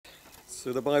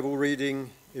So the Bible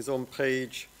reading is on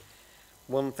page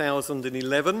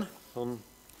 1011 on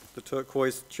the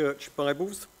Turquoise Church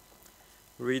Bibles,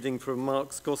 reading from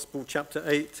Mark's Gospel, chapter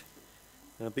 8,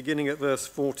 beginning at verse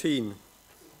 14.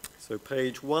 So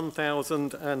page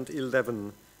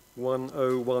 1011,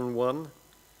 1011,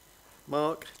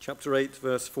 Mark chapter 8,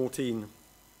 verse 14,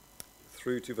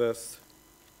 through to verse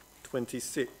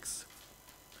 26.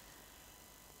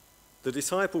 The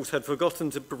disciples had forgotten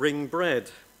to bring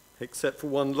bread, except for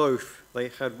one loaf they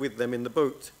had with them in the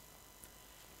boat.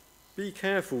 "Be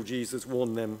careful," Jesus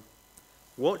warned them.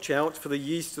 "Watch out for the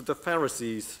yeast of the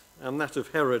Pharisees and that of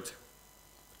Herod."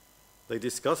 They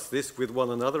discussed this with one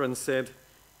another and said,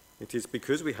 "It is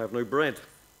because we have no bread."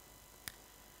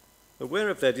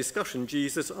 Aware of their discussion,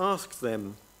 Jesus asked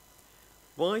them,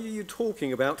 "Why are you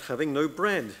talking about having no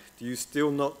bread? Do you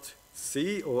still not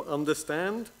see or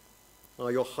understand?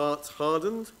 Are your hearts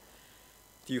hardened?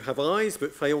 Do you have eyes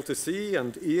but fail to see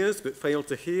and ears but fail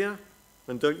to hear?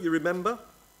 And don't you remember?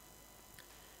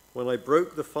 When I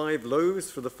broke the 5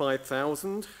 loaves for the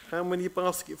 5,000, how many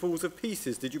basketfuls of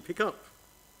pieces did you pick up?"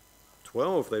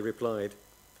 12, they replied.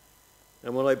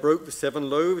 "And when I broke the 7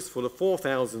 loaves for the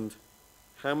 4,000,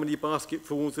 how many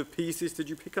basketfuls of pieces did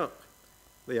you pick up?"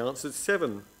 They answered,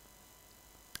 7.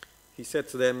 He said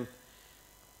to them,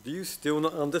 "Do you still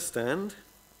not understand?"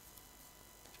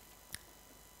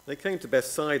 They came to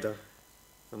Bethsaida,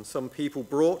 and some people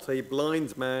brought a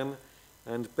blind man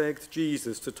and begged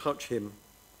Jesus to touch him.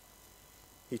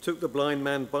 He took the blind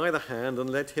man by the hand and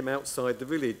led him outside the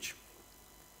village.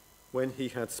 When he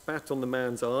had spat on the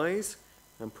man's eyes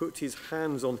and put his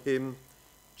hands on him,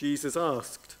 Jesus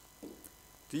asked,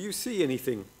 "Do you see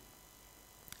anything?"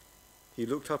 He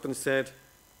looked up and said,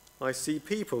 "I see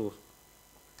people.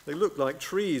 They look like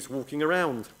trees walking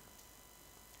around."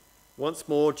 Once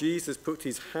more, Jesus put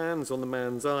his hands on the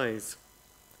man's eyes.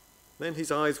 Then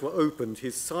his eyes were opened,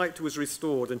 his sight was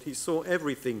restored, and he saw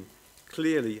everything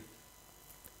clearly.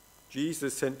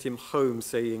 Jesus sent him home,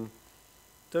 saying,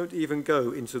 "Don't even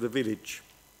go into the village."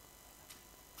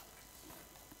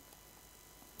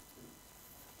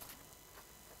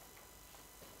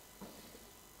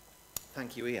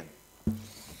 Thank you, Ian.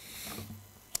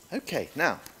 Okay,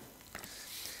 now,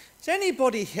 is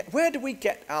anybody here, where do we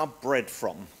get our bread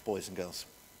from, boys and girls?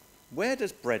 Where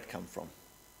does bread come from?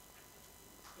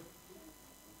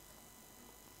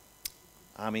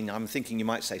 I mean, I'm thinking you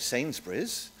might say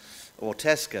Sainsbury's or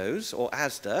Tesco's or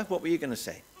Asda. What were you going to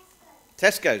say?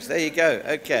 Tesco's, there you go.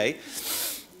 Okay.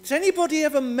 Does anybody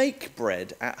ever make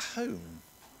bread at home?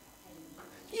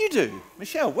 You do.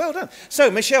 Michelle, well done.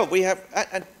 So, Michelle, we have,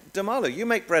 and Damalo, you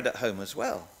make bread at home as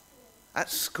well. At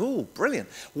school, brilliant.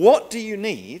 What do you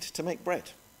need to make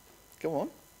bread? Go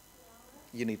on.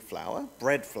 You need flour,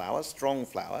 bread flour, strong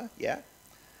flour, yeah.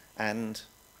 And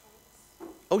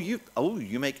you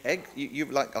make egg. You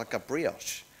like a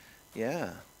brioche,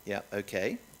 yeah,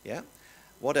 okay, yeah.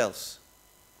 What else?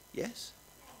 Yes,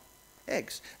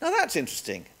 eggs. Now that's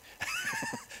interesting.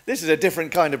 This is a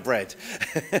different kind of bread.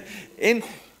 In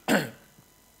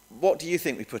what do you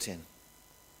think we put in?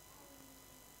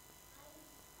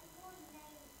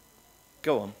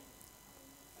 Go on.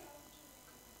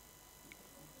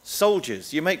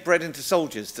 Soldiers. You make bread into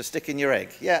soldiers to stick in your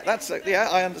egg. Yeah,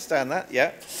 I understand that.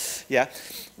 Yeah.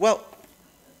 Well,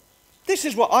 this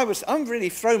is what I'm really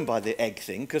thrown by the egg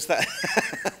thing, because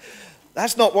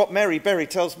that's not what Mary Berry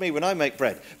tells me when I make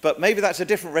bread. But maybe that's a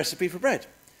different recipe for bread.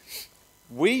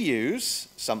 We use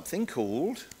something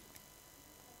called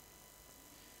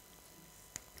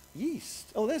yeast.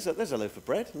 Oh, there's a loaf of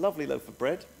bread, lovely loaf of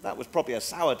bread. That was probably a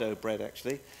sourdough bread,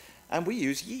 actually. And we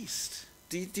use yeast.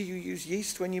 Do you use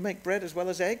yeast when you make bread as well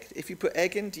as egg? If you put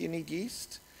egg in, do you need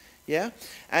yeast? Yeah?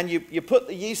 And you put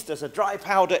the yeast as a dry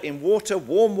powder in water,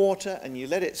 warm water, and you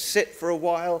let it sit for a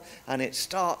while, and it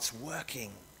starts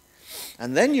working.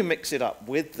 And then you mix it up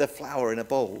with the flour in a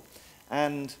bowl,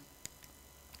 and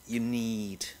you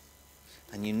knead.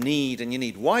 And you knead, and you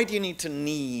knead. Why do you need to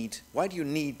knead? Why do you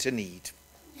need to knead?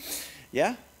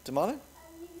 Yeah, Damalo?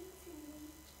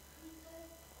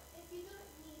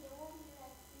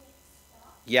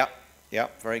 Yeah,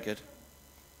 very good.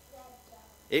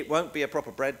 It won't be a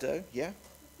proper bread dough, yeah?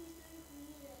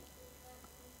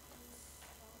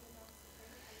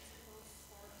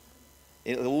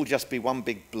 It'll all just be one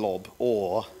big blob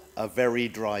or a very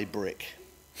dry brick.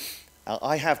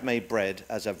 I have made bread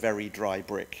as a very dry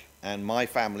brick, and my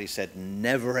family said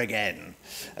never again.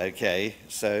 Okay,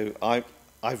 so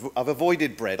I've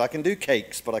avoided bread. I can do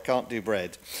cakes, but I can't do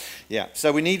bread. Yeah,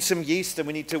 so we need some yeast and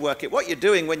we need to work it. What you're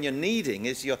doing when you're kneading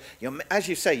is you're as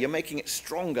you say, you're making it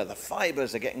stronger. The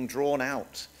fibers are getting drawn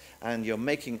out. and you're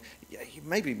making,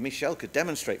 maybe Michelle could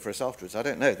demonstrate for us afterwards, I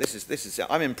don't know.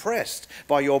 I'm impressed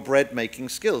by your bread making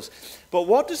skills. But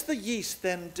what does the yeast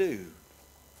then do?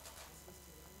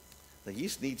 The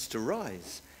yeast needs to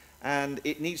rise. And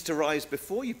it needs to rise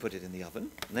before you put it in the oven,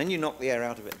 and then you knock the air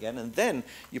out of it again, and then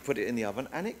you put it in the oven,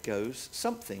 and it goes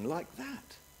something like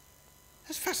that.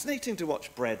 It's fascinating to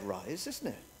watch bread rise, isn't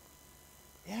it?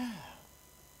 Yeah.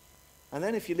 And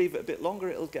then if you leave it a bit longer,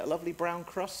 it'll get a lovely brown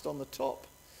crust on the top.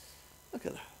 Look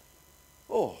at that.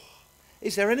 Oh,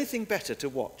 is there anything better to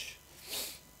watch?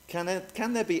 Can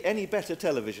there be any better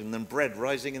television than bread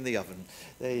rising in the oven?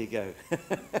 There you go.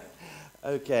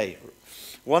 Okay.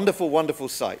 Wonderful, wonderful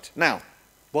sight. Now,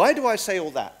 why do I say all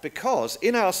that? Because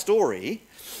in our story,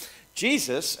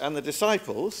 Jesus and the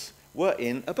disciples were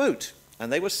in a boat,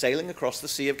 and they were sailing across the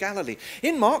Sea of Galilee.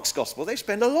 In Mark's Gospel, they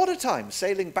spend a lot of time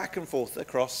sailing back and forth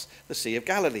across the Sea of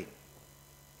Galilee.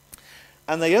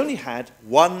 And they only had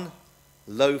one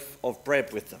loaf of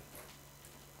bread with them.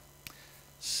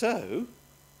 So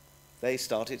they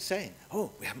started saying, oh,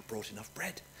 we haven't brought enough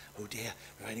bread. Oh dear,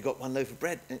 we've only got one loaf of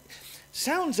bread. It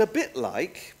sounds a bit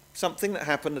like something that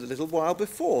happened a little while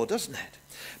before, doesn't it?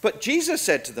 But Jesus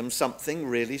said to them something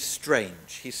really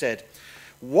strange. He said,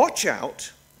 watch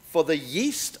out for the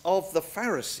yeast of the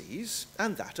Pharisees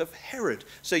and that of Herod.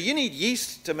 So you need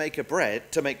yeast to make bread,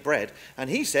 and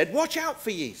he said, watch out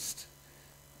for yeast.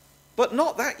 But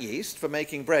not that yeast for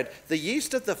making bread, the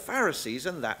yeast of the Pharisees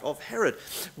and that of Herod.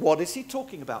 What is he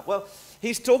talking about? Well,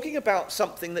 he's talking about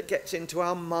something that gets into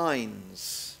our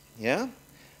minds, yeah?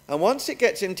 And once it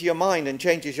gets into your mind and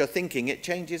changes your thinking, it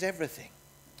changes everything.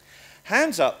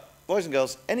 Hands up, boys and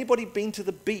girls, anybody been to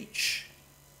the beach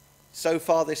so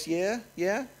far this year?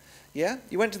 Yeah? Yeah?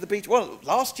 You went to the beach? Well,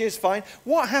 last year's fine.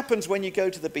 What happens when you go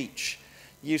to the beach?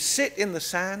 You sit in the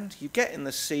sand, you get in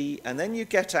the sea, and then you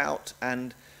get out,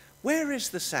 and where is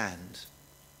the sand?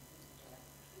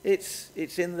 It's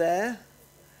in there.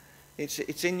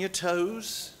 It's in your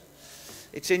toes.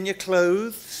 It's in your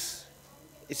clothes.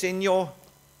 It's in your...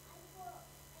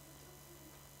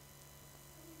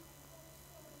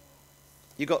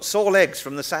 You got sore legs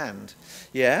from the sand.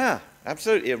 Yeah,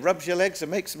 absolutely. It rubs your legs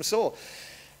and makes them sore.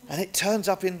 And it turns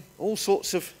up in all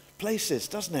sorts of places,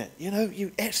 doesn't it? You know,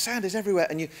 sand is everywhere.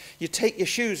 And you take your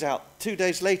shoes out 2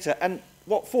 days later, and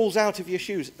what falls out of your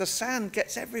shoes? The sand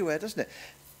gets everywhere, doesn't it?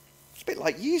 It's a bit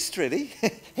like yeast, really.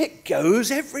 It goes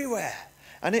everywhere.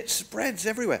 And it spreads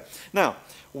everywhere. Now,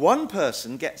 one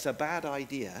person gets a bad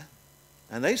idea,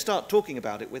 and they start talking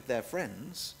about it with their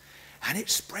friends, and it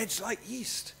spreads like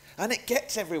yeast. And it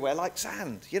gets everywhere like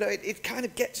sand. You know, it kind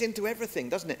of gets into everything,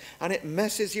 doesn't it? And it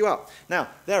messes you up. Now,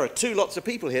 there are two lots of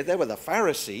people here. There were the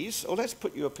Pharisees. Or let's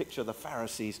put you a picture of the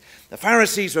Pharisees. The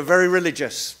Pharisees were very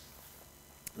religious.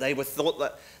 They were thought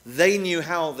that they knew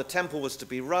how the temple was to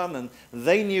be run, and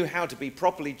they knew how to be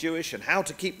properly Jewish and how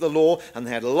to keep the law, and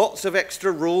they had lots of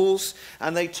extra rules,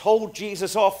 and they told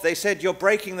Jesus off. They said, you're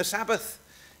breaking the Sabbath.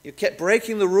 You kept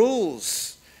breaking the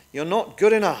rules. You're not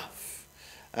good enough.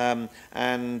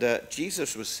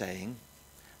 Jesus was saying,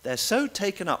 they're so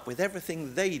taken up with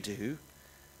everything they do,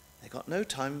 they've got no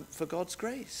time for God's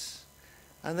grace.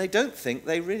 And they don't think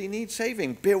they really need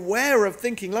saving. Beware of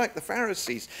thinking like the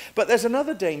Pharisees. But there's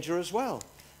another danger as well.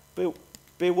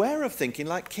 Beware of thinking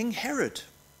like King Herod.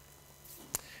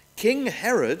 King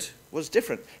Herod was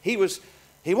different. He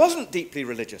wasn't deeply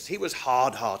religious. He was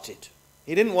hard-hearted.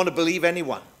 He didn't want to believe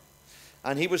anyone.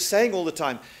 And he was saying all the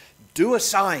time, do a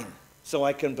sign so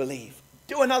I can believe.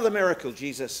 Do another miracle,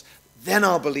 Jesus, then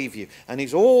I'll believe you. And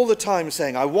he's all the time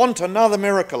saying, I want another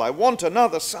miracle. I want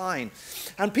another sign.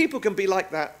 And people can be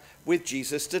like that with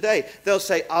Jesus today. They'll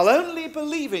say, I'll only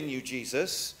believe in you,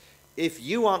 Jesus, if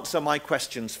you answer my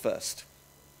questions first.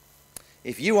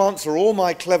 If you answer all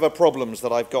my clever problems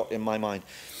that I've got in my mind.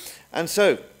 And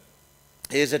so,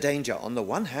 here's a danger. On the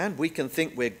one hand, we can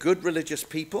think we're good religious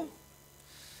people.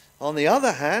 On the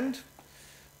other hand,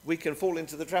 we can fall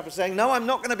into the trap of saying, no, I'm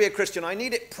not going to be a Christian. I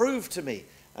need it proved to me.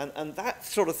 And that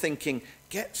sort of thinking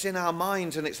gets in our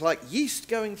minds, and it's like yeast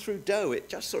going through dough. It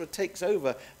just sort of takes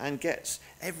over and gets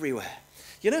everywhere.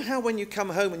 You know how when you come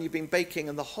home and you've been baking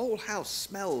and the whole house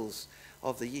smells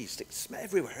of the yeast? It's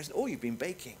everywhere, isn't it? Oh, you've been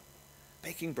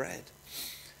baking bread.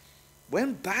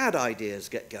 When bad ideas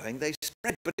get going, they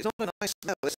spread, but it's not a nice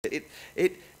smell, is it?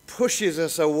 It pushes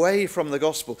us away from the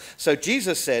gospel. So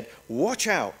Jesus said, watch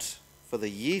out for the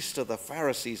yeast of the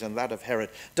Pharisees and that of Herod.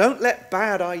 Don't let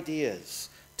bad ideas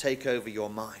take over your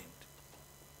mind.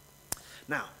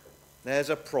 Now, there's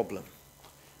a problem.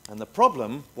 And the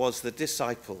problem was the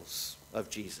disciples of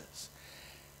Jesus.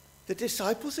 The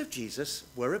disciples of Jesus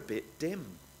were a bit dim.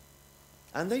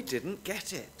 And they didn't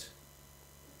get it.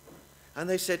 And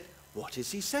they said, what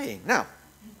is he saying? Now,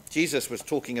 Jesus was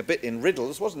talking a bit in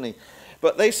riddles, wasn't he?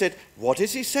 But they said, what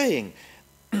is he saying?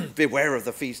 Beware of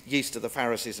the yeast of the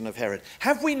Pharisees and of Herod.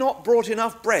 Have we not brought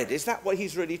enough bread? Is that what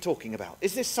he's really talking about?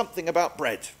 Is this something about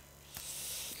bread?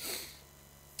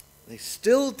 They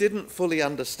still didn't fully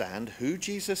understand who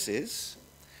Jesus is.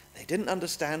 They didn't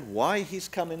understand why he's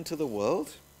come into the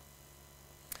world.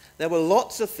 There were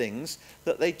lots of things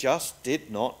that they just did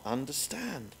not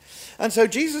understand. And so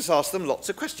Jesus asked them lots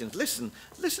of questions. Listen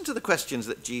to the questions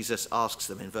that Jesus asks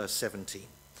them in verse 17.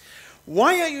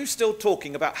 Why are you still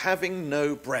talking about having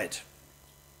no bread?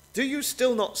 Do you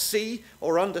still not see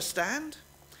or understand?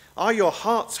 Are your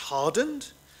hearts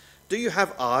hardened? Do you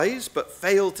have eyes but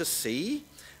fail to see,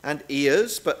 and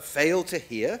ears but fail to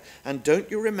hear? And don't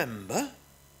you remember?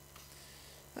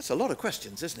 That's a lot of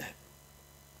questions, isn't it?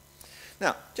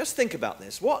 Now, just think about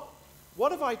this. What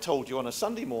have I told you on a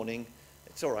Sunday morning?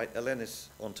 It's all right, Elena's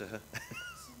onto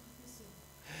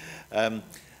her.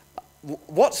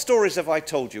 What stories have I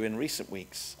told you in recent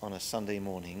weeks on a Sunday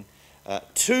morning?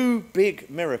 2 big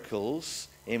miracles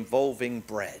involving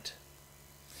bread.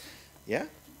 Yeah?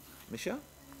 Michelle?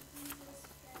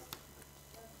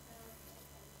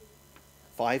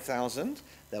 5,000.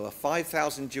 There were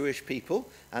 5,000 Jewish people,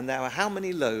 and there were how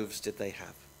many loaves did they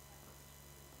have?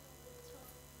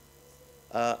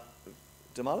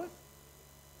 Damala?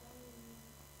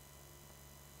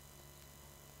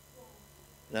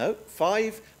 No,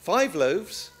 five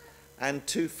loaves and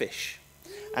 2 fish.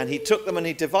 And he took them and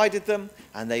he divided them,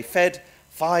 and they fed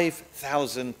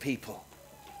 5,000 people.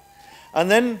 And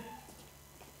then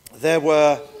there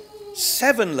were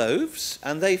 7 loaves,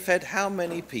 and they fed how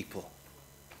many people?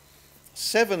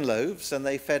 7 loaves, and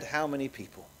they fed how many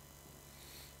people?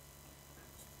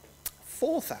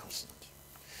 4,000.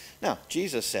 Now,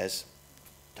 Jesus says,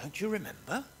 don't you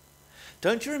remember?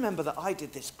 Don't you remember that I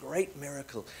did this great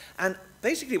miracle? And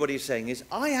basically what he's saying is,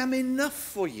 I am enough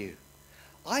for you.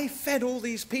 I fed all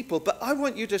these people, but I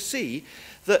want you to see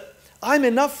that I'm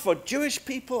enough for Jewish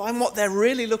people. I'm what they're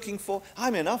really looking for.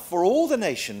 I'm enough for all the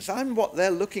nations. I'm what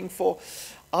they're looking for.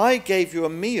 I gave you a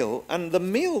meal, and the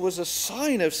meal was a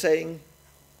sign of saying,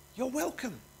 you're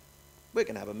welcome. We're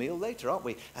going to have a meal later, aren't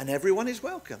we? And everyone is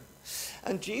welcome.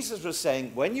 And Jesus was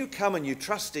saying, when you come and you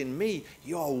trust in me,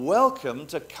 you're welcome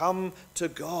to come to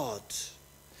God.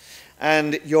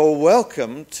 And you're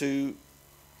welcome to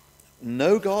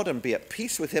know God and be at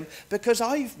peace with him, because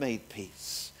I've made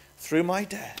peace through my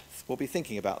death. We'll be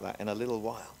thinking about that in a little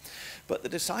while. But the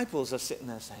disciples are sitting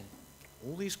there saying,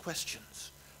 all these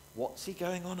questions, what's he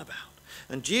going on about?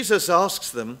 And Jesus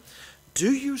asks them,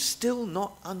 do you still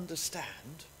not understand?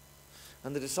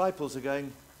 And the disciples are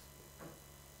going,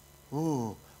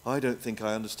 oh, I don't think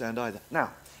I understand either.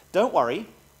 Now, don't worry.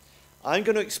 I'm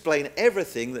going to explain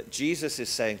everything that Jesus is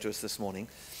saying to us this morning.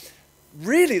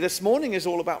 Really, this morning is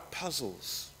all about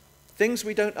puzzles, things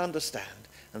we don't understand,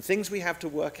 and things we have to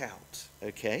work out,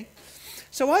 okay?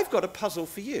 So I've got a puzzle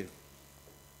for you.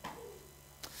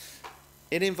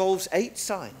 It involves 8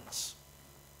 signs.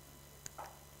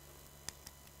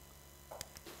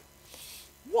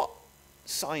 What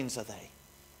signs are they?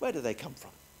 Where do they come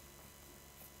from?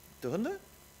 Do you know?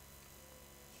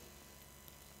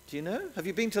 Do you know? Have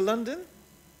you been to London?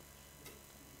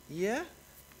 Yeah?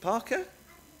 Parker?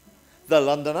 The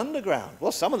London Underground.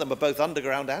 Well, some of them are both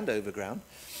underground and overground,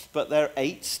 but there are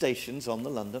 8 stations on the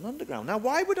London Underground. Now,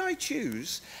 why would I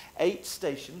choose 8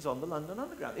 stations on the London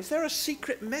Underground? Is there a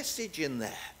secret message in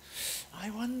there? I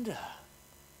wonder.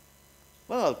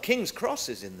 Well, King's Cross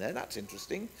is in there. That's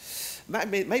interesting.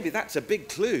 Maybe that's a big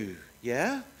clue,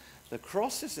 yeah? The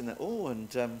cross is in there. Oh,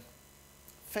 and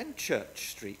Fenchurch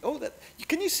Street. Oh,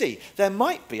 can you see? There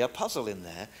might be a puzzle in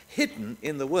there, hidden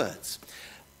in the words.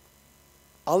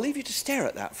 I'll leave you to stare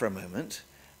at that for a moment,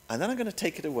 and then I'm going to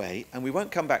take it away, and we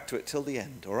won't come back to it till the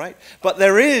end, all right? But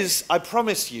there is, I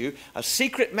promise you, a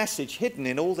secret message hidden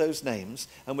in all those names,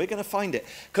 and we're going to find it.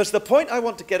 Because the point I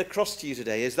want to get across to you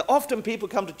today is that often people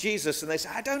come to Jesus and they say,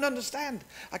 I don't understand.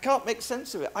 I can't make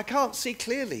sense of it. I can't see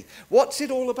clearly. What's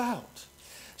it all about?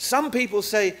 Some people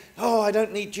say, oh, I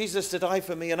don't need Jesus to die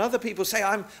for me. And other people say,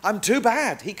 I'm too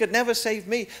bad. He could never save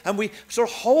me. And we sort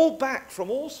of hold back from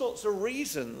all sorts of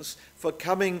reasons for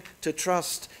coming to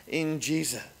trust in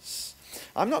Jesus.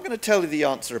 I'm not going to tell you the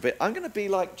answer a bit. I'm going to be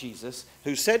like Jesus,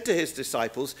 who said to his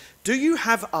disciples, do you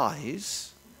have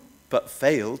eyes but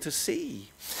fail to see?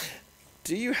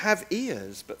 Do you have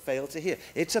ears but fail to hear?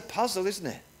 It's a puzzle, isn't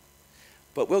it?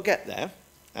 But we'll get there.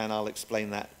 And I'll explain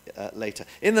that later.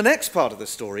 In the next part of the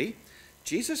story,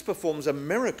 Jesus performs a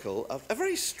miracle, a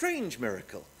very strange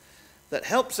miracle, that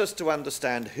helps us to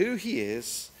understand who he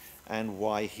is and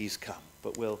why he's come.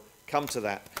 But we'll come to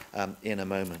that in a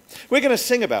moment. We're going to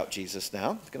sing about Jesus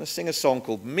now. We're going to sing a song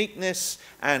called Meekness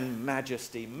and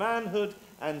Majesty, Manhood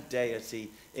and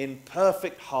Deity in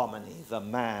perfect harmony, the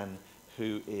man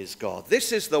who is God.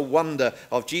 This is the wonder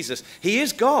of Jesus. He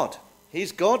is God.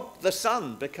 He's God the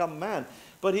Son, become man.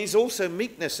 But he's also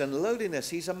meekness and lowliness.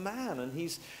 He's a man, and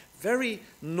he's very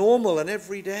normal and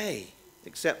everyday,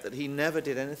 except that he never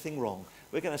did anything wrong.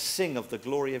 We're going to sing of the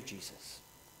glory of Jesus.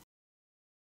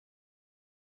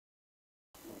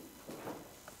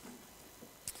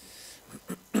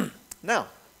 Now,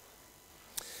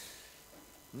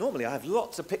 normally I have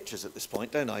lots of pictures at this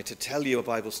point, don't I, to tell you a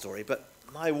Bible story, but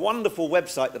my wonderful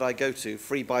website that I go to,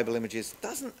 Free Bible Images,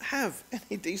 doesn't have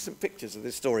any decent pictures of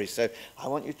this story, so I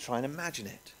want you to try and imagine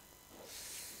it.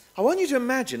 I want you to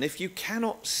imagine if you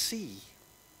cannot see,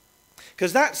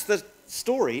 because that's the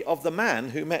story of the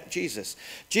man who met Jesus.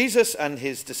 Jesus and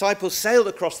his disciples sailed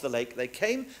across the lake. They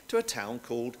came to a town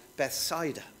called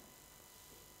Bethsaida.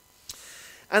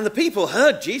 And the people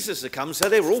heard Jesus had come, so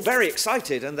they were all very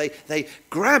excited, and they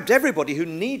grabbed everybody who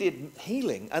needed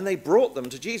healing, and they brought them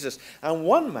to Jesus. And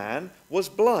one man was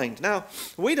blind. Now,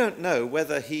 we don't know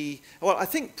whether I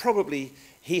think probably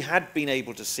he had been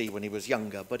able to see when he was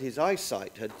younger, but his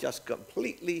eyesight had just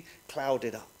completely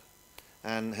clouded up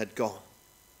and had gone.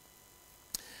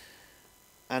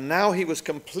 And now he was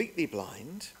completely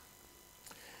blind,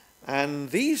 and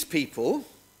these people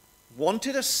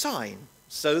wanted a sign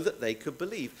so that they could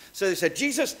believe. So they said,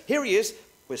 Jesus, here he is.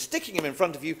 We're sticking him in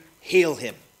front of you. Heal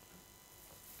him.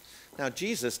 Now,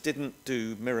 Jesus didn't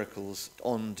do miracles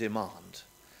on demand,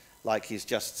 like he's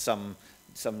just some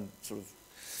sort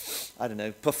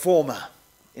of, performer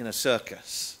in a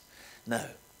circus. No.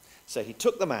 So he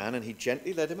took the man and he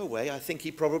gently led him away. I think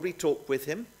he probably talked with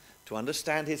him to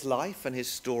understand his life and his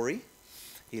story.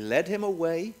 He led him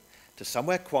away to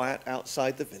somewhere quiet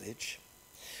outside the village.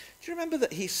 Do you remember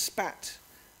that he spat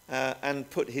and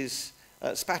put his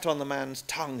spat on the man's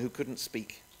tongue who couldn't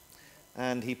speak,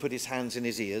 and he put his hands in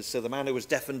his ears so the man who was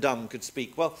deaf and dumb could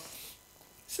speak? Well,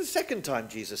 it's the second time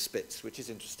Jesus spits, which is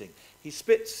interesting. He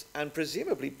spits and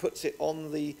presumably puts it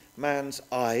on the man's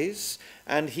eyes,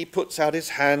 and he puts out his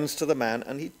hands to the man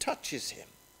and he touches him.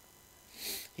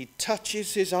 He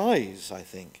touches his eyes, I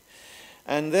think.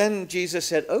 And then Jesus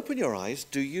said, "Open your eyes.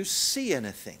 Do you see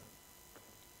anything?"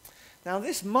 Now,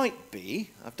 this might be,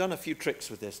 I've done a few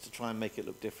tricks with this to try and make it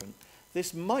look different.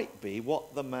 This might be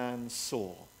what the man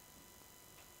saw.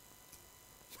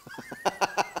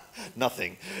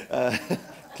 Nothing.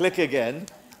 Click again.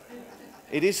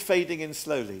 It is fading in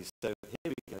slowly, so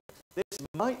here we go. This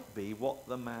might be what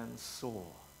the man saw.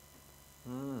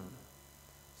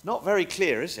 It's not very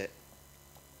clear, is it?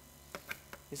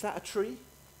 Is that a tree?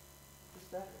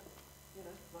 Just there?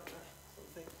 Like that sort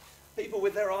of thing. People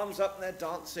with their arms up and they're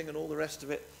dancing and all the rest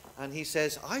of it. And he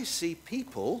says, I see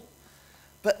people,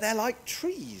 but they're like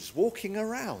trees walking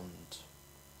around.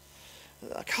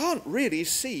 I can't really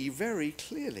see very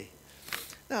clearly.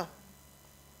 Now,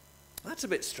 that's a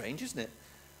bit strange, isn't it?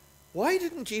 Why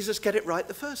didn't Jesus get it right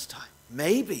the first time?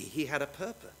 Maybe he had a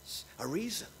purpose, a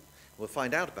reason. We'll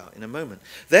find out about in a moment.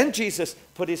 Then Jesus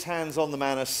put his hands on the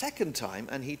man a second time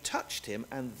and he touched him,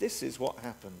 and this is what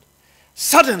happened.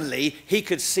 Suddenly, he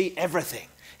could see everything.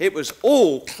 It was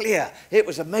all clear. It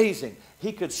was amazing.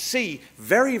 He could see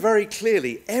very, very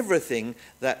clearly everything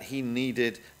that he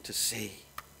needed to see.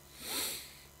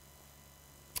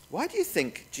 Why do you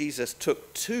think Jesus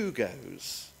took 2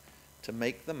 goes to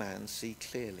make the man see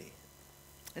clearly?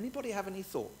 Anybody have any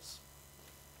thoughts?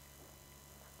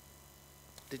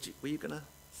 Were you going to?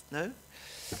 No?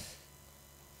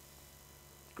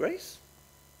 Grace?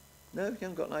 No, you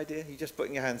haven't got an idea? You're just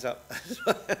putting your hands up.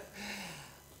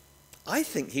 I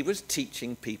think he was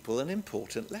teaching people an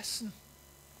important lesson.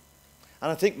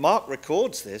 And I think Mark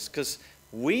records this because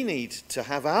we need to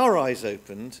have our eyes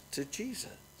opened to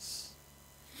Jesus.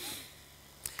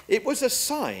 It was a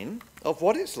sign of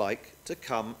what it's like to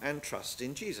come and trust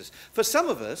in Jesus. For some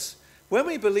of us, when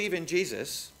we believe in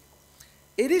Jesus,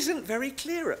 it isn't very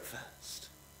clear at first.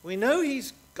 We know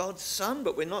he's God's son,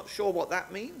 but we're not sure what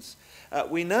that means.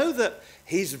 We know that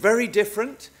he's very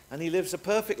different and he lives a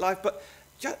perfect life, but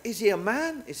is he a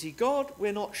man? Is he God?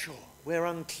 We're not sure. We're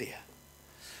unclear.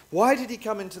 Why did he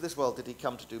come into this world? Did he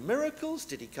come to do miracles?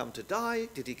 Did he come to die?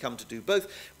 Did he come to do both?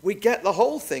 We get the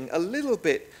whole thing a little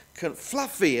bit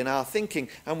fluffy in our thinking,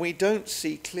 and we don't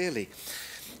see clearly.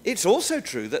 It's also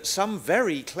true that some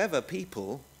very clever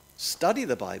people study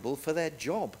the Bible for their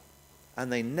job,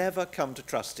 and they never come to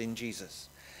trust in Jesus.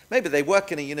 Maybe they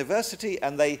work in a university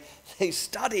and they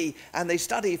study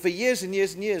for years and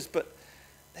years and years, but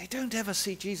they don't ever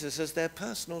see Jesus as their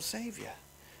personal Savior.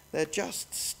 They're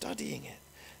just studying it.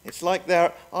 It's like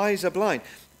their eyes are blind.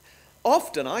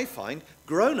 Often I find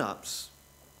grown-ups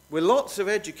with lots of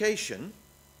education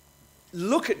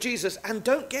look at Jesus and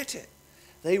don't get it.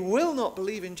 They will not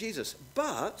believe in Jesus.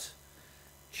 But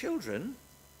children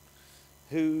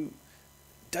who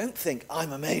don't think,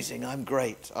 I'm amazing, I'm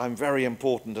great, I'm very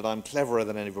important, and I'm cleverer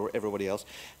than everybody else.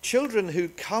 Children who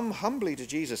come humbly to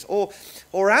Jesus,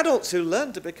 or adults who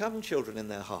learn to become children in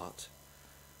their heart,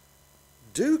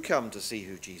 do come to see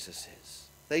who Jesus is.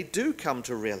 They do come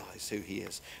to realize who he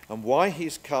is and why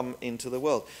he's come into the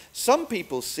world. Some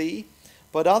people see,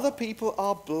 but other people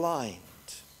are blind.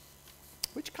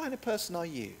 Which kind of person are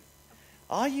you?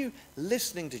 Are you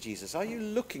listening to Jesus? Are you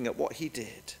looking at what he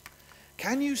did?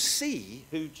 Can you see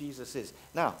who Jesus is?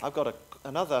 Now, I've got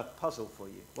another puzzle for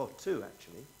you. Well, two,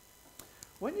 actually.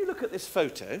 When you look at this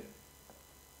photo,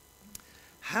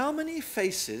 how many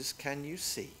faces can you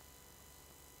see?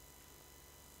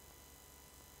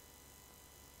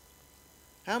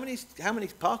 How many,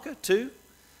 Parker? Two?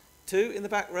 Two in the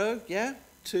back row? Yeah?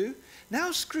 Two?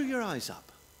 Now screw your eyes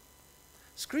up.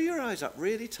 Screw your eyes up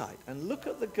really tight and look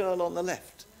at the girl on the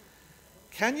left.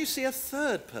 Can you see a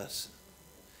third person?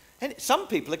 And some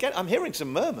people are getting, I'm hearing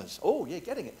some murmurs. Oh, you're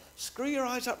getting it. Screw your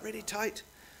eyes up really tight,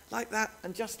 like that,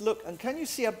 and just look. And can you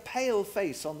see a pale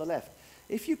face on the left?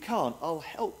 If you can't, I'll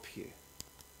help you.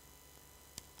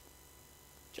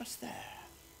 Just there.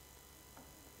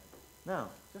 Now,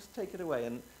 just take it away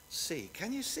and see.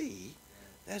 Can you see?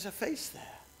 There's a face there.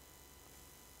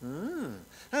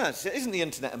 Isn't the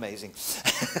internet amazing?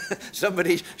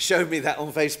 Somebody showed me that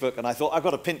on Facebook, and I thought, I've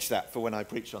got to pinch that for when I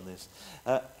preach on this.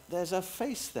 There's a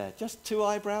face there, just two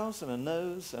eyebrows and a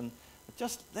nose, and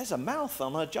there's a mouth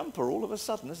on her jumper all of a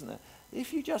sudden, isn't there?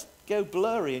 If you just go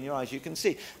blurry in your eyes, you can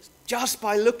see. Just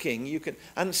by looking, you can.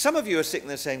 And some of you are sitting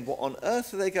there saying, what on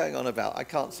earth are they going on about? I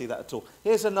can't see that at all.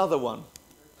 Here's another one.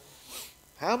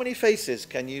 How many faces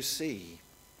can you see?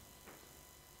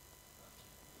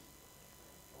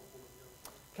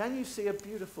 Can you see a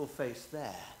beautiful face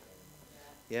there?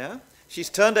 Yeah? She's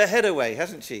turned her head away,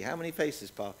 hasn't she? How many faces,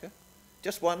 Parker?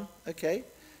 Just one, okay.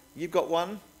 You've got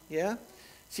one, yeah?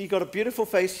 So you've got a beautiful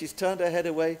face, she's turned her head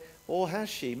away. Or has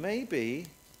she? Maybe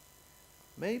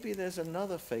there's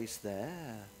another face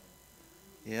there.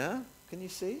 Yeah? Can you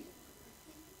see?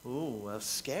 Ooh, a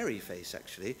scary face,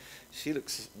 actually. She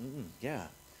looks, yeah.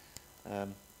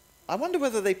 I wonder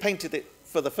whether they painted it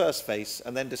for the first face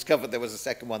and then discovered there was a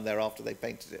second one there after they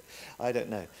painted it. I don't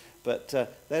know. But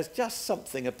there's just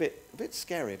something a bit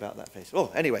scary about that face.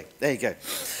 Oh, anyway, there you go.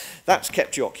 That's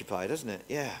kept you occupied, hasn't it?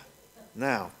 Yeah.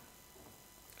 Now,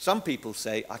 some people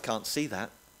say, I can't see that.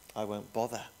 I won't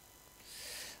bother.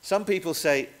 Some people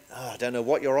say, I don't know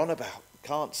what you're on about.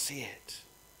 Can't see it.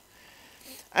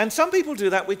 And some people do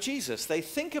that with Jesus. They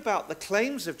think about the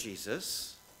claims of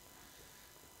Jesus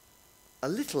a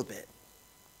little bit.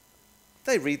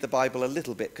 They read the Bible a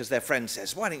little bit because their friend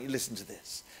says, why don't you listen to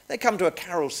this? They come to a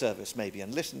carol service maybe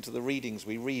and listen to the readings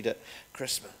we read at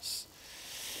Christmas.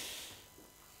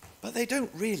 But they don't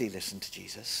really listen to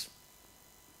Jesus.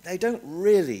 They don't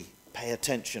really pay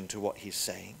attention to what he's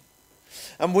saying.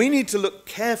 And we need to look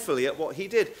carefully at what he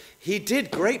did. He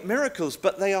did great miracles,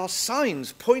 but they are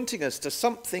signs pointing us to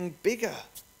something bigger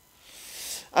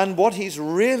and what he's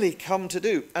really come to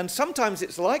do. And sometimes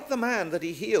it's like the man that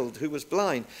he healed who was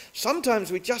blind. Sometimes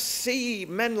we just see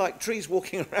men like trees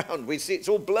walking around. We see it's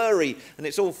all blurry and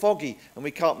it's all foggy and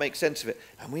we can't make sense of it.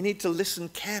 And we need to listen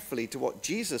carefully to what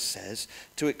Jesus says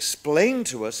to explain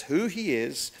to us who he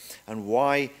is and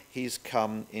why he's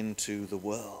come into the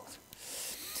world.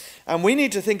 And we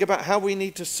need to think about how we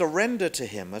need to surrender to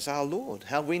him as our Lord,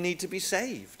 how we need to be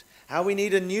saved, how we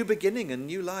need a new beginning and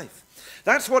new life.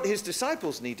 That's what his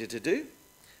disciples needed to do.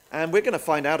 And we're going to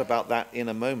find out about that in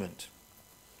a moment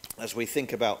as we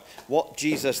think about what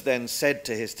Jesus then said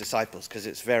to his disciples, because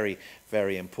it's very,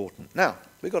 very important. Now,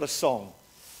 we've got a song.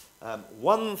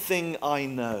 One thing I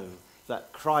know,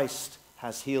 that Christ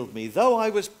has healed me. Though I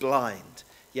was blind,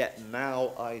 yet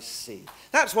now I see.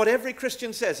 That's what every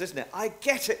Christian says, isn't it? I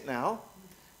get it now.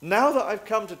 Now that I've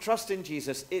come to trust in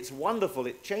Jesus, it's wonderful.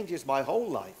 It changes my whole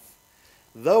life.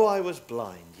 Though I was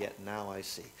blind, yet now I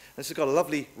see. This has got a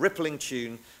lovely rippling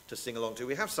tune to sing along to.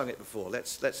 We have sung it before.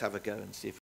 Let's have a go and see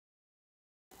if...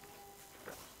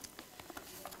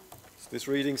 So this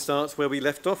reading starts where we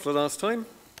left off the last time.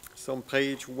 It's on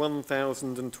page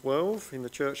 1012 in the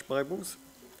church Bibles.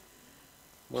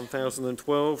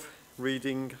 1012,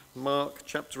 reading Mark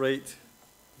chapter 8,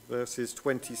 verses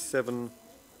 27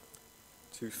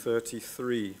 to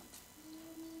 33.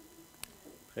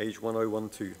 Page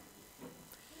 1012.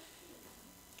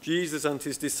 Jesus and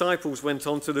his disciples went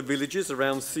on to the villages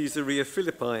around Caesarea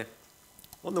Philippi.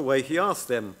 On the way he asked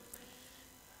them,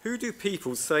 "Who do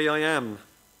people say I am?"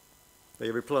 They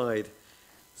replied,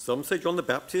 "Some say John the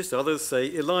Baptist, others say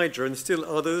Elijah, and still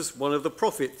others one of the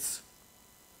prophets."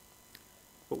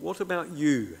 "But what about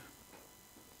you?"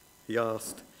 he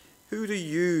asked. "Who do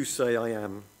you say I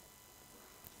am?"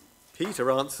 Peter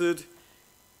answered,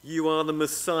 "You are the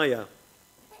Messiah."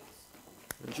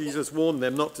 And Jesus warned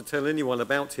them not to tell anyone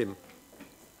about him.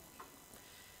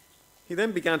 He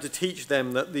then began to teach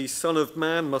them that the Son of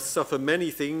Man must suffer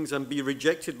many things and be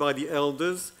rejected by the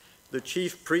elders, the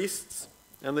chief priests,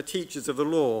 and the teachers of the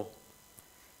law,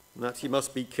 and that he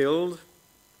must be killed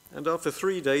and after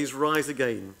 3 days rise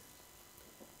again.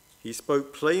 He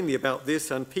spoke plainly about this,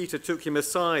 and Peter took him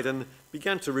aside and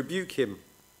began to rebuke him.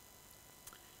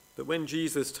 But when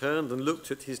Jesus turned and looked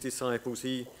at his disciples,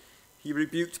 he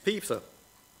rebuked Peter.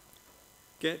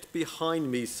 "Get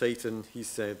behind me, Satan," he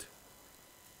said.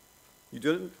 You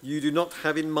do not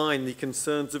have in mind the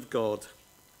concerns of God,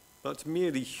 but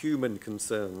merely human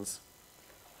concerns."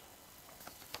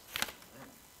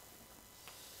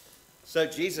 So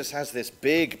Jesus has this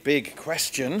big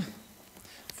question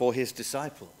for his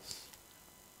disciples.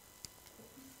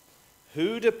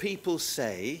 Who do people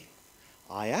say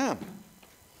I am?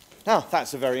 Now,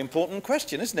 that's a very important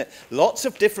question, isn't it? Lots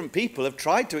of different people have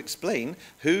tried to explain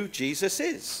who Jesus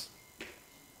is.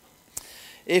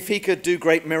 If he could do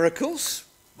great miracles,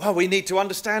 well, we need to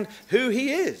understand who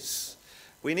he is.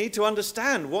 We need to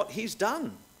understand what he's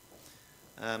done.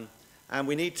 And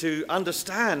we need to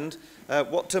understand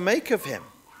what to make of him.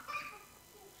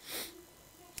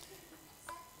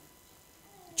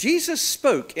 Jesus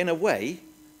spoke in a way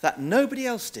that nobody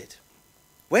else did.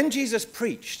 When Jesus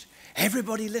preached,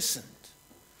 everybody listened.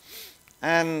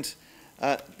 And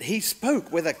he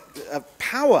spoke with a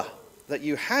power that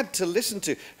you had to listen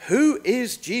to. Who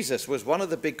is Jesus was one of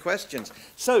the big questions.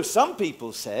 So some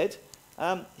people said,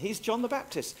 he's John the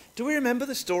Baptist. Do we remember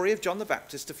the story of John the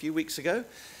Baptist a few weeks ago?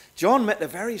 John met a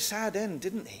very sad end,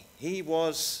 didn't he? He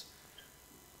was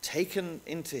taken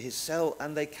into his cell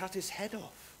and they cut his head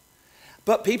off.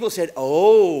 But people said,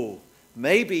 oh,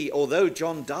 maybe although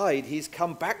John died, he's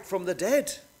come back from the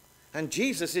dead. And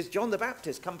Jesus is John the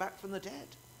Baptist, come back from the dead.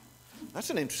 That's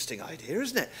an interesting idea,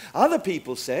 isn't it? Other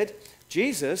people said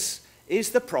Jesus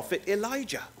is the prophet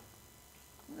Elijah.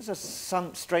 There's a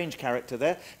strange character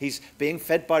there. He's being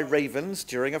fed by ravens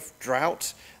during a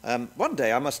drought. One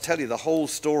day I must tell you the whole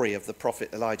story of the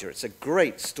prophet Elijah. It's a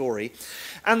great story.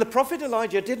 And the prophet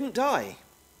Elijah didn't die.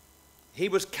 He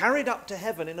was carried up to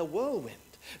heaven in a whirlwind.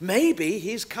 Maybe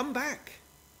he's come back.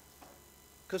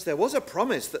 Because there was a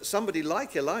promise that somebody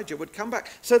like Elijah would come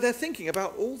back. So they're thinking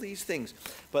about all these things.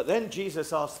 But then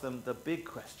Jesus asked them the big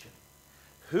question.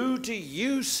 Who do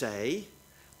you say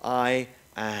I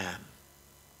am?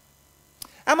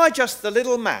 Am I just the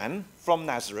little man from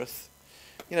Nazareth?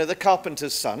 You know, the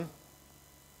carpenter's son?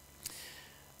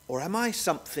 Or am I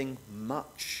something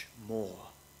much more?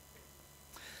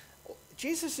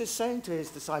 Jesus is saying to his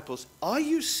disciples, are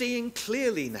you seeing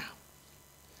clearly now?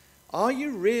 Are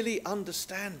you really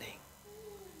understanding?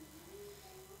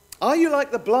 Are you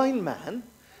like the blind man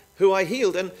who I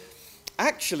healed? And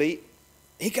actually,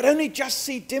 he could only just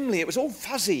see dimly. It was all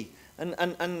fuzzy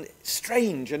and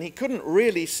strange, and he couldn't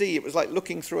really see. It was like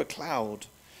looking through a cloud.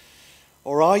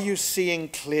 Or are you seeing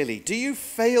clearly? Do you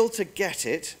fail to get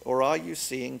it, or are you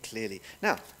seeing clearly?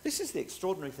 Now, this is the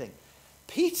extraordinary thing.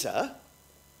 Peter,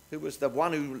 who was the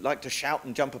one who liked to shout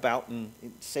and jump about and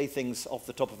say things off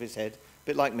the top of his head, a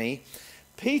bit like me,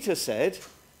 Peter said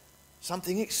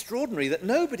something extraordinary that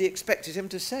nobody expected him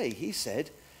to say. He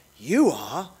said, you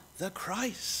are the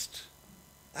Christ.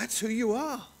 That's who you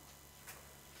are.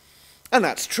 And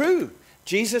that's true.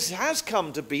 Jesus has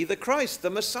come to be the Christ, the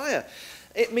Messiah.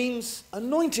 It means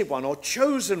anointed one or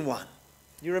chosen one.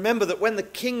 You remember that when the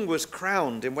king was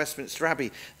crowned in Westminster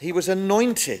Abbey, he was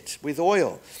anointed with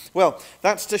oil. Well,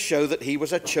 that's to show that he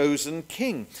was a chosen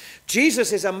king.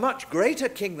 Jesus is a much greater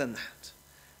king than that.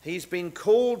 He's been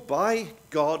called by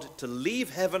God to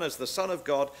leave heaven as the Son of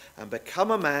God and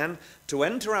become a man, to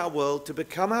enter our world, to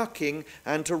become our king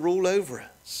and to rule over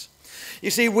us. You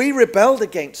see, we rebelled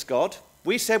against God.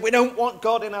 We said we don't want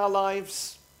God in our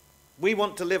lives. We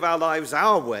want to live our lives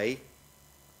our way.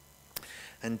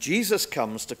 And Jesus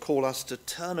comes to call us to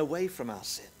turn away from our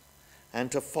sin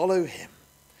and to follow him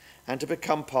and to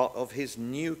become part of his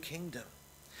new kingdom.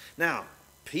 Now,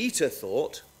 Peter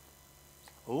thought,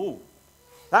 oh,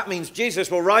 that means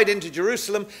Jesus will ride into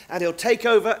Jerusalem and he'll take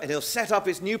over and he'll set up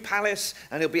his new palace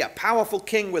and he'll be a powerful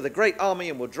king with a great army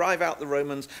and will drive out the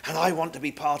Romans, and I want to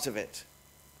be part of it.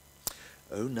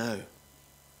 Oh no.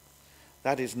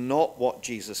 That is not what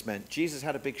Jesus meant. Jesus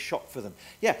had a big shock for them.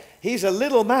 Yeah, he's a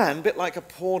little man, a bit like a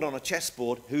pawn on a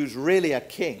chessboard, who's really a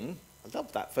king. I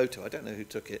love that photo. I don't know who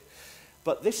took it.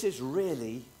 But this is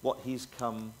really what he's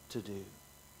come to do.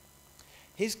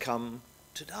 He's come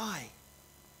to die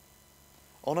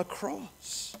on a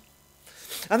cross.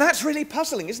 And that's really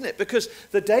puzzling, isn't it? Because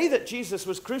the day that Jesus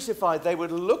was crucified, they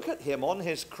would look at him on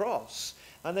his cross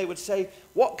and they would say,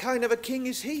 what kind of a king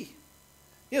is he?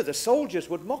 You know, the soldiers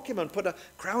would mock him and put a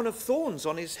crown of thorns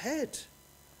on his head.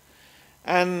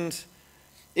 And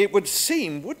it would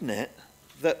seem, wouldn't it,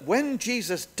 that when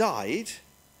Jesus died,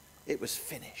 it was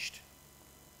finished.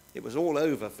 It was all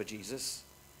over for Jesus.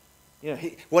 You know,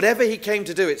 whatever he came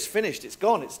to do, it's finished, it's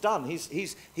gone, it's done.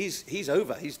 He's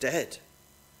over, he's dead.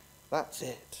 That's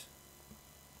it.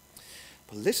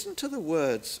 But listen to the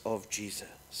words of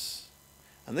Jesus.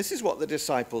 And this is what the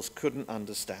disciples couldn't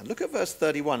understand. Look at verse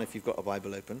 31 if you've got a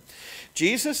Bible open.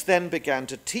 Jesus then began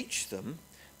to teach them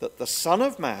that the Son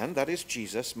of Man, that is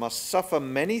Jesus, must suffer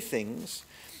many things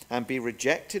and be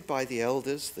rejected by the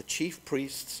elders, the chief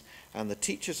priests, and the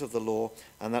teachers of the law,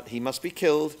 and that he must be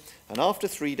killed, and after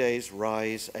 3 days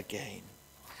rise again.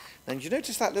 And did you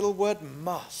notice that little word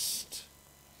must?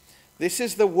 This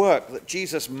is the work that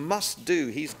Jesus must do.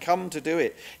 He's come to do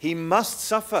it. He must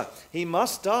suffer. He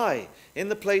must die in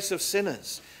the place of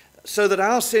sinners so that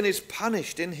our sin is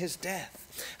punished in his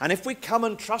death. And if we come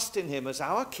and trust in him as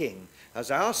our King,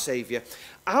 as our Saviour,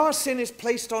 our sin is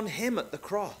placed on him at the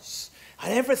cross.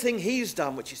 And everything he's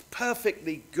done, which is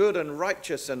perfectly good and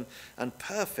righteous and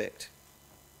perfect,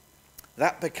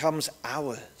 that becomes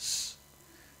ours.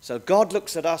 So God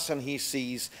looks at us and he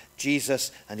sees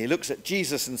Jesus, and he looks at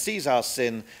Jesus and sees our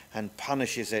sin and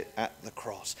punishes it at the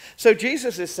cross. So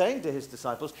Jesus is saying to his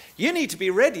disciples, you need to be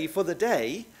ready for the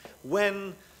day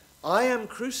when I am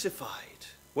crucified,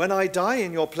 when I die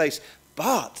in your place.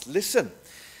 But listen,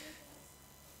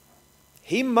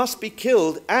 he must be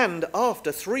killed and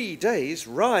after 3 days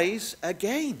rise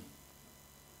again.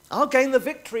 I'll gain the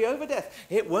victory over death.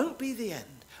 It won't be the end.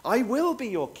 I will be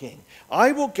your king.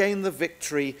 I will gain the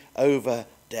victory over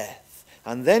death.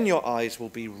 And then your eyes will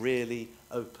be really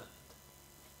opened.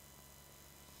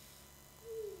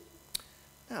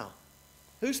 Now,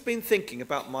 who's been thinking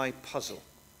about my puzzle?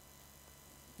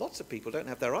 Lots of people don't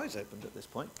have their eyes opened at this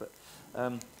point, but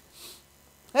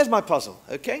there's my puzzle,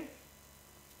 okay?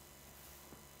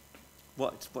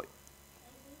 What?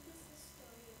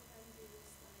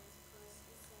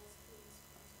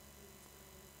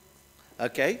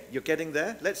 Okay, you're getting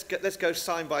there. Let's go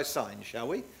sign by sign, shall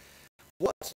we?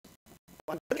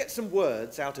 I'm going to get some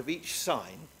words out of each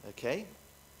sign, okay?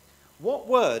 What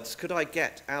words could I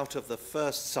get out of the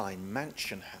first sign,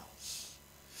 mansion house?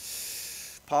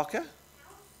 Parker?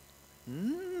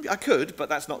 I could, but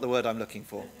that's not the word I'm looking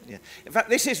for. Yeah. In fact,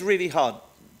 this is really hard.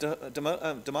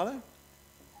 Damalo?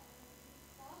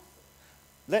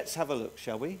 Let's have a look,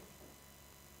 shall we?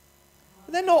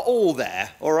 They're not all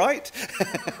there, all right?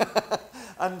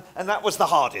 and that was the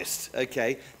hardest,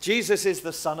 okay? Jesus is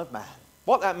the Son of Man.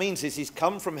 What that means is he's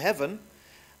come from heaven,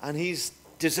 and he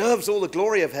deserves all the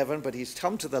glory of heaven, but he's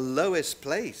come to the lowest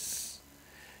place,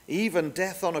 even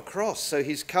death on a cross. So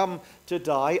he's come to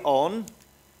die on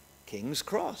King's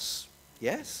Cross.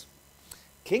 Yes?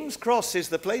 King's Cross is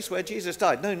the place where Jesus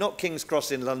died. No, not King's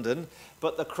Cross in London,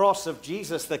 but the cross of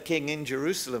Jesus the King in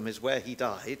Jerusalem is where he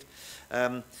died.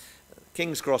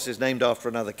 King's Cross is named after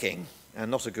another king,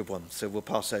 and not a good one, so we'll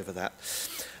pass over that.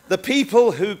 The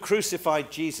people who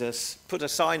crucified Jesus put a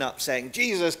sign up saying,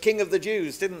 Jesus, King of the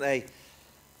Jews, didn't they?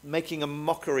 Making a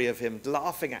mockery of him,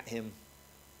 laughing at him.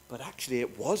 But actually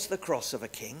it was the cross of a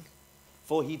king,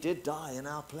 for he did die in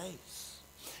our place.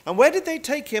 And where did they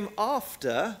take him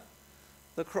after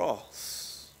the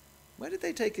cross? Where did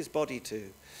they take his body to?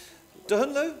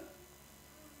 Dernlow?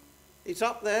 It's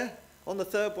up there on the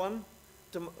third one.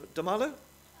 Damalo? They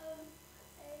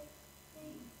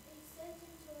sent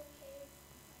him to a cave.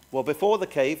 Well, before the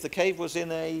cave was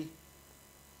in a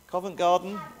Covent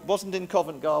Garden. It wasn't in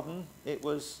Covent Garden. It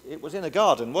was in a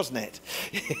garden, wasn't it?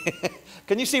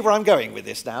 Can you see where I'm going with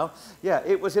this now? Yeah,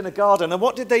 it was in a garden. And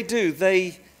what did they do?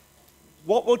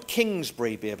 What would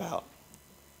Kingsbury be about?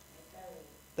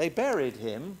 They buried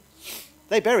him.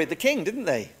 They buried the king, didn't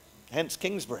they? Hence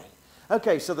Kingsbury.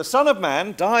 Okay, so the Son of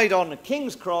Man died on a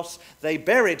king's cross. They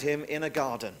buried him in a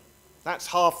garden. That's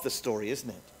half the story, isn't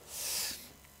it?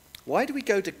 Why do we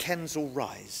go to Kensal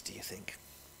Rise, do you think?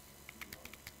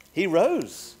 He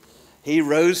rose. He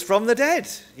rose from the dead.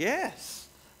 Yes,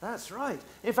 that's right.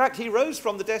 In fact, he rose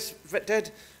from the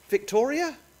dead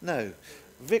Victoria? No.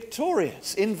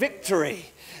 victorious, in victory.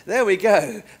 There we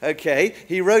go. Okay,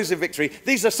 he rose in victory.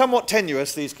 These are somewhat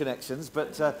tenuous, these connections,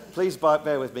 but please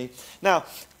bear with me. Now,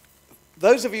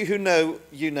 those of you who know,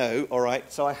 you know, all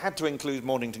right, so I had to include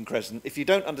Mornington Crescent. If you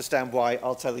don't understand why,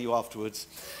 I'll tell you afterwards.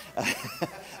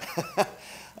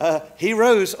 He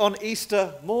rose on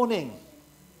Easter morning.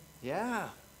 Yeah.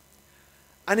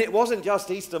 And it wasn't just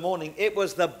Easter morning, it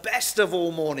was the best of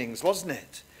all mornings, wasn't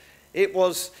it? It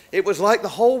was like the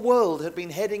whole world had been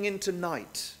heading into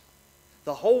night.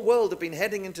 The whole world had been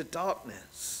heading into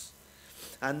darkness.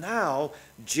 And now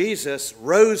Jesus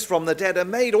rose from the dead and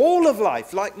made all of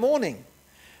life like morning,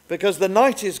 because the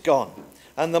night is gone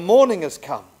and the morning has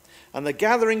come. And the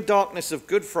gathering darkness of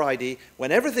Good Friday,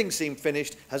 when everything seemed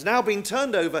finished, has now been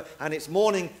turned over, and it's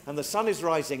morning and the sun is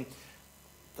rising.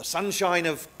 The sunshine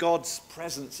of God's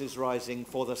presence is rising,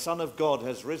 for the Son of God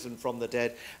has risen from the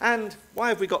dead. And why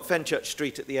have we got Fenchurch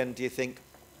Street at the end, do you think?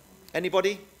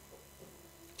 Anybody?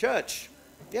 Church.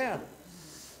 Yeah,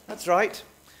 that's right.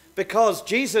 Because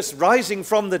Jesus rising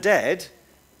from the dead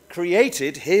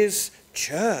created his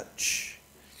church.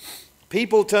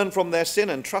 People turn from their sin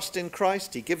and trust in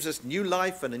Christ. He gives us new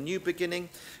life and a new beginning.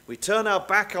 We turn our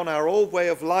back on our old way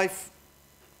of life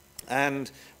and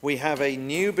we have a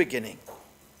new beginning.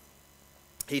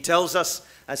 He tells us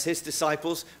as his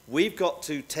disciples, we've got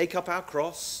to take up our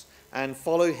cross and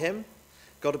follow him.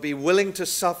 Got to be willing to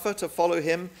suffer to follow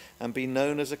him and be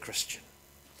known as a Christian.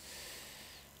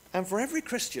 And for every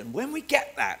Christian, when we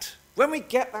get that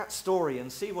story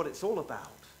and see what it's all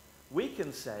about, we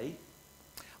can say,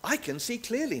 I can see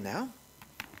clearly now.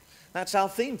 That's our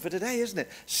theme for today, isn't it?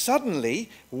 Suddenly,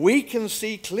 we can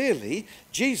see clearly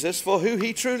Jesus for who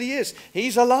he truly is.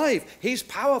 He's alive. He's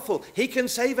powerful. He can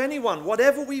save anyone,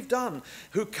 whatever we've done,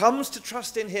 who comes to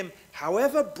trust in him,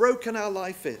 however broken our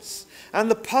life is.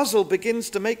 And the puzzle begins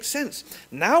to make sense.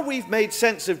 Now we've made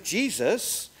sense of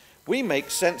Jesus, we make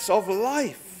sense of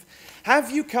life.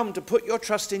 Have you come to put your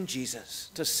trust in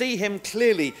Jesus, to see him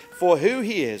clearly for who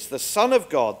he is, the Son of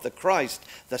God, the Christ,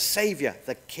 the Savior,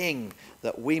 the King,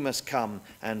 that we must come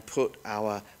and put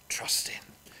our trust in?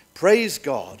 Praise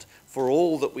God for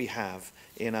all that we have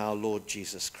in our Lord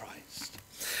Jesus Christ.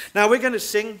 Now we're going to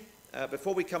sing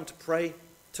before we come to pray.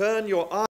 Turn your eyes